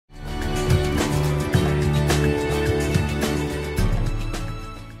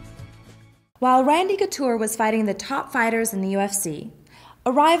While Randy Couture was fighting the top fighters in the UFC,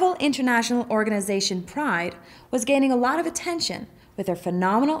 a rival international organization, Pride, was gaining a lot of attention with their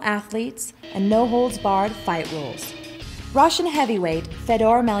phenomenal athletes and no-holds-barred fight rules. Russian heavyweight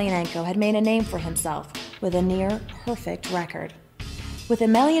Fedor Emelianenko had made a name for himself with a near-perfect record. With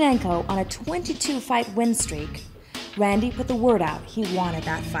Emelianenko on a 22-fight win streak, Randy put the word out he wanted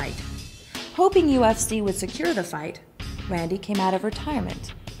that fight. Hoping UFC would secure the fight, Randy came out of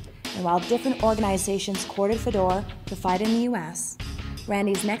retirement. And while different organizations courted Fedor to fight in the US,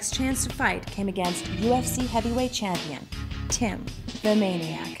 Randy's next chance to fight came against UFC heavyweight champion Tim the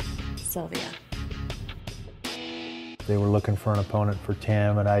Maniac Sylvia. They were looking for an opponent for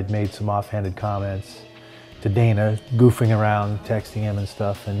Tim, and I'd made some offhanded comments to Dana, goofing around, texting him and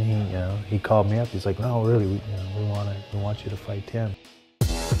stuff, and he called me up. He's like, "No, really, we want you to fight Tim."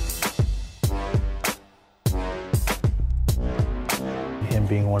 Him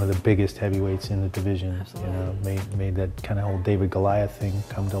being one of the biggest heavyweights in the division, made that kind of whole David Goliath thing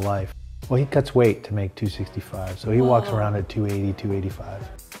come to life. Well, he cuts weight to make 265, so he walks around at 280, 285.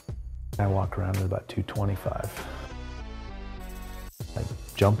 I walk around at about 225. I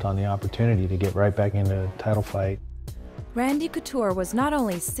jumped on the opportunity to get right back into a title fight. Randy Couture was not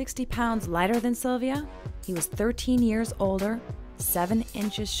only 60 pounds lighter than Sylvia, he was 13 years older, 7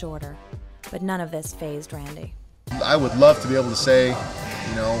 inches shorter. But none of this fazed Randy. I would love to be able to say,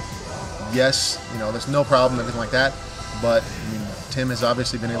 yes, there's no problem, anything like that. But I mean, Tim has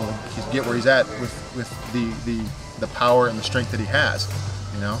obviously been able to get where he's at with the power and the strength that he has,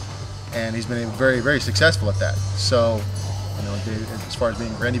 and he's been very, very successful at that. So, as far as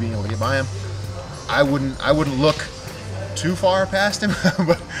Randy being able to get by him, I wouldn't look too far past him,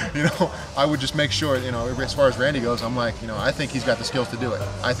 but I would just make sure, as far as Randy goes, I'm like, I think he's got the skills to do it.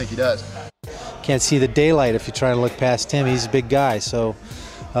 I think he does. Can't see the daylight if you try to look past Tim. He's a big guy, so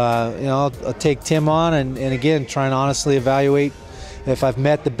I'll take Tim on, and again, try and honestly evaluate if I've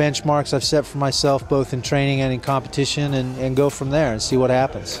met the benchmarks I've set for myself, both in training and in competition, and go from there and see what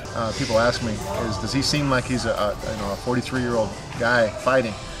happens. People ask me, does he seem like he's a 43-year-old guy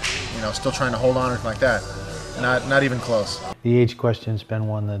fighting, still trying to hold on or like that? Not even close. The age question's been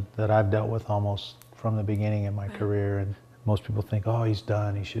one that I've dealt with almost from the beginning of my career, and most people think, oh, he's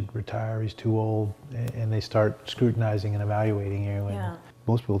done, he should retire, he's too old, and they start scrutinizing and evaluating you. And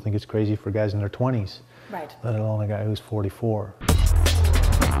most people think it's crazy for guys in their 20s, right, let alone a guy who's 44.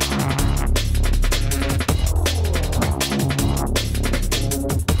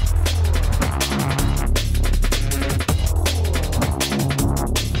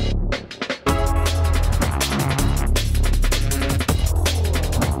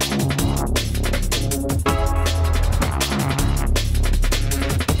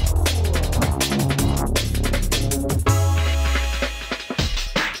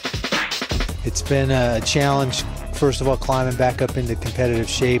 It's been a challenge, first of all, climbing back up into competitive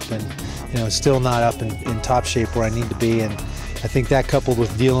shape, and still not up in top shape where I need to be. And I think that, coupled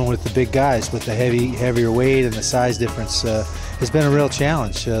with dealing with the big guys with the heavier weight and the size difference, has been a real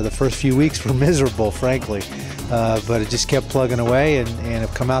challenge. The first few weeks were miserable, frankly, but it just kept plugging away, and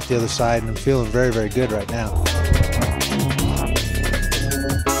have come out the other side, and I'm feeling very, very good right now.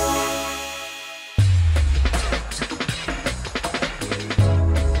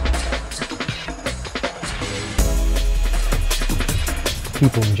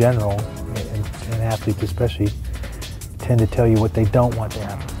 People in general, and athletes especially, tend to tell you what they don't want to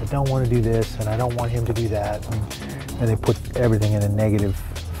happen. I don't want to do this, and I don't want him to do that, and they put everything in a negative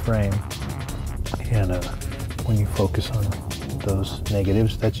frame. And when you focus on those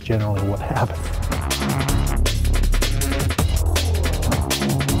negatives, that's generally what happens.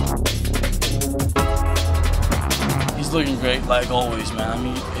 He's looking great, like always, man. I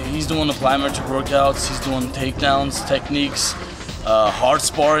mean, he's doing the plyometric workouts, he's doing takedowns, techniques, hard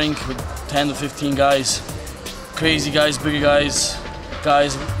sparring with 10 to 15 guys, crazy guys, bigger guys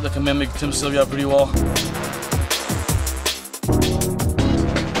that can mimic Tim Sylvia pretty well.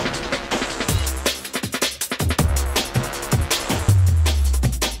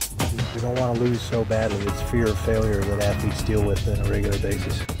 You don't want to lose so badly. It's fear of failure that athletes deal with on a regular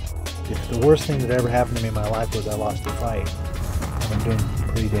basis. If the worst thing that ever happened to me in my life was I lost a fight, I'm doing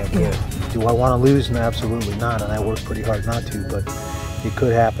pretty damn good. Do I want to lose? No, absolutely not, and I work pretty hard not to, but it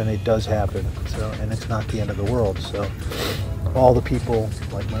could happen, it does happen, and it's not the end of the world. So all the people,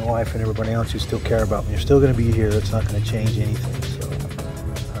 like my wife and everybody else who still care about me, are still going to be here. It's not going to change anything. So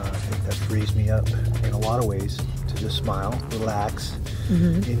I think that frees me up in a lot of ways to just smile, relax,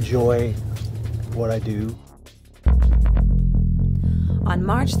 enjoy what I do. On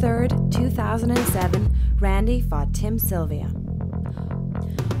March 3rd, 2007, Randy fought Tim Sylvia.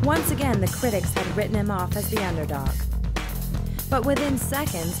 Once again, the critics had written him off as the underdog. But within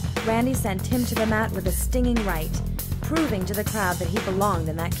seconds, Randy sent Tim to the mat with a stinging right, proving to the crowd that he belonged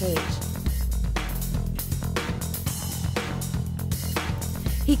in that cage.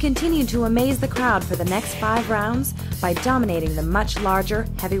 He continued to amaze the crowd for the next 5 rounds by dominating the much larger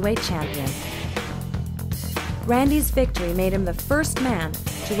heavyweight champion. Randy's victory made him the first man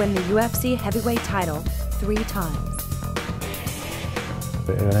to win the UFC heavyweight title 3 times.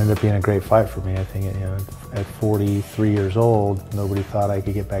 It ended up being a great fight for me. I think, at 43 years old, nobody thought I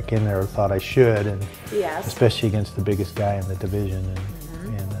could get back in there or thought I should, and Yes. especially against the biggest guy in the division.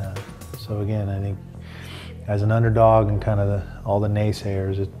 So again, I think as an underdog and kind of all the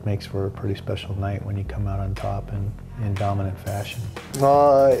naysayers, it makes for a pretty special night when you come out on top in dominant fashion.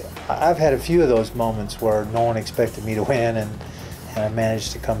 Well, I've had a few of those moments where no one expected me to win, and I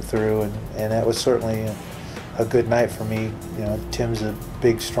managed to come through, and that was certainly a good night for me. Tim's a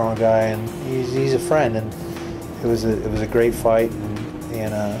big, strong guy, and he's a friend, and it was a great fight,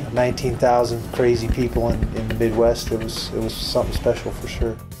 and 19,000 crazy people in the Midwest. It was something special for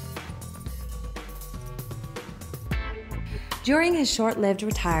sure. During his short-lived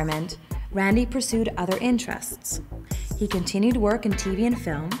retirement, Randy pursued other interests. He continued work in TV and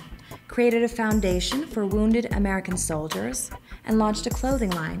film, created a foundation for wounded American soldiers, and launched a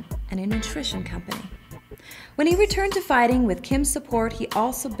clothing line and a nutrition company. When he returned to fighting with Kim's support, he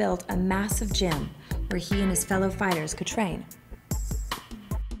also built a massive gym where he and his fellow fighters could train.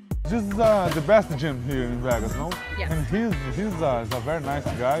 This is the best gym here in Vegas, no? Yes. And he's a very nice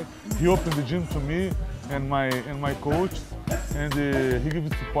guy. He opened the gym to me and my coach, and he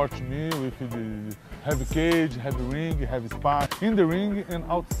gives support to me with the heavy cage, heavy ring, heavy spa. In the ring and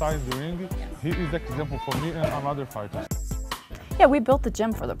outside the ring, he is example for me and another fighters. Yeah, we built the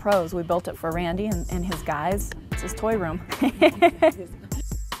gym for the pros. We built it for Randy and his guys. It's his toy room.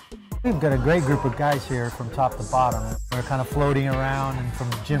 We've got a great group of guys here from top to bottom. We're kind of floating around and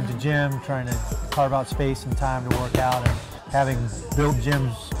from gym to gym, trying to carve out space and time to work out. And having built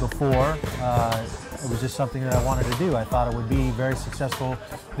gyms before, it was just something that I wanted to do. I thought it would be very successful.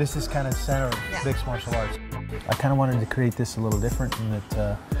 This is kind of the center of mixed martial arts. I kind of wanted to create this a little different in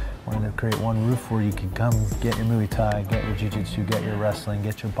that I wanted to create one roof where you could come get your Muay Thai, get your Jiu-Jitsu, get your wrestling,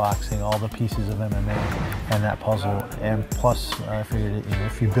 get your boxing, all the pieces of MMA and that puzzle. And plus, I figured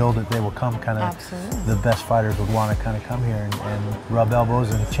if you build it, they will come kind of, Absolutely. the best fighters would want to kind of come here and rub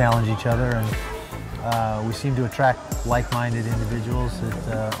elbows and challenge each other. And we seem to attract like-minded individuals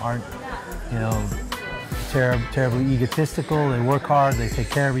that aren't, terribly egotistical. They work hard, they take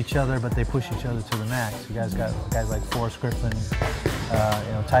care of each other, but they push each other to the max. You guys got guys like Forrest Griffin,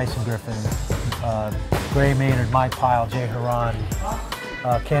 Tyson Griffin, Gray Maynard, Mike Pyle, Jay Haran,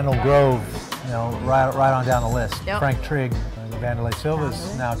 Kendall Grove, right on down the list. Yep. Frank Trigg, Vanderlei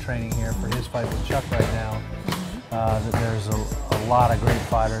Silva's now training here for his fight with Chuck right now. There's a lot of great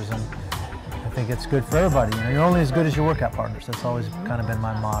fighters, and I think it's good for everybody. You're only as good as your workout partners. That's always kind of been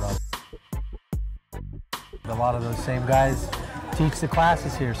my motto. A lot of those same guys teach the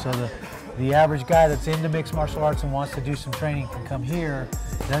classes here, so the average guy that's into mixed martial arts and wants to do some training can come here.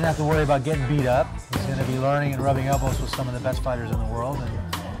 Doesn't have to worry about getting beat up. He's going to be learning and rubbing elbows with some of the best fighters in the world,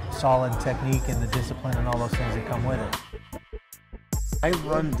 and solid technique and the discipline and all those things that come with it. I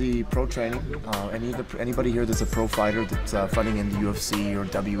run the pro training. Anybody here that's a pro fighter that's fighting in the UFC or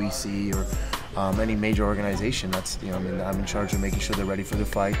WEC or any major organization, I'm in charge of making sure they're ready for their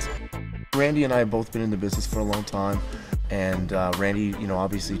fights. Randy and I have both been in the business for a long time, and Randy,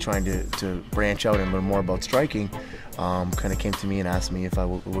 obviously trying to branch out and learn more about striking, kind of came to me and asked me if I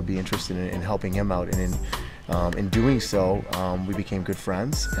would be interested in helping him out, and in doing so, we became good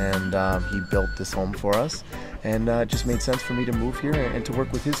friends, and he built this home for us, and it just made sense for me to move here and to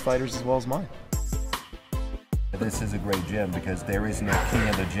work with his fighters as well as mine. This is a great gym because there is no king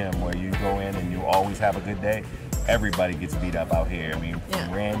of the gym where you go in and you always have a good day. Everybody gets beat up out here. I mean,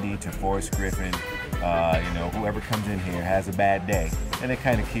 from Randy to Forrest Griffin, whoever comes in here has a bad day. And it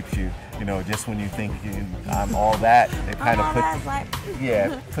kind of keeps you, just when you think I'm all that, it kind of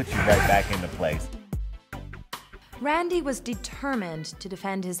puts you right back into place. Randy was determined to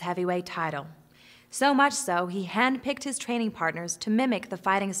defend his heavyweight title. So much so, he handpicked his training partners to mimic the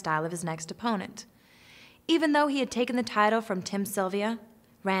fighting style of his next opponent. Even though he had taken the title from Tim Sylvia,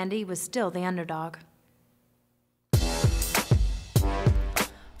 Randy was still the underdog.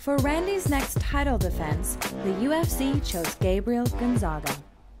 For Randy's next title defense, the UFC chose Gabriel Gonzaga.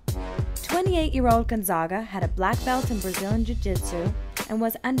 28-year-old Gonzaga had a black belt in Brazilian Jiu-Jitsu and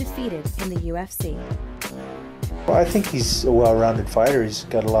was undefeated in the UFC. Well, I think he's a well-rounded fighter. He's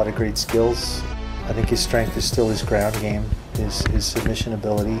got a lot of great skills. I think his strength is still his ground game, his submission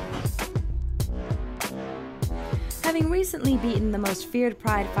ability. Having recently beaten the most feared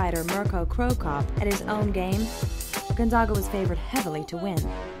Pride fighter Mirko Cro Cop at his own game, Gonzaga was favored heavily to win.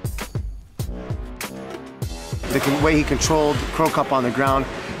 The way he controlled Cro Cop on the ground,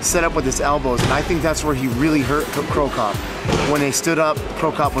 set up with his elbows, and I think that's where he really hurt Cro Cop. When they stood up,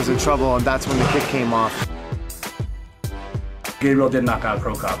 Cro Cop was in trouble, and that's when the kick came off. Gabriel did knock out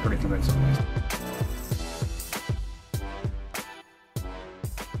Cro Cop pretty convincingly.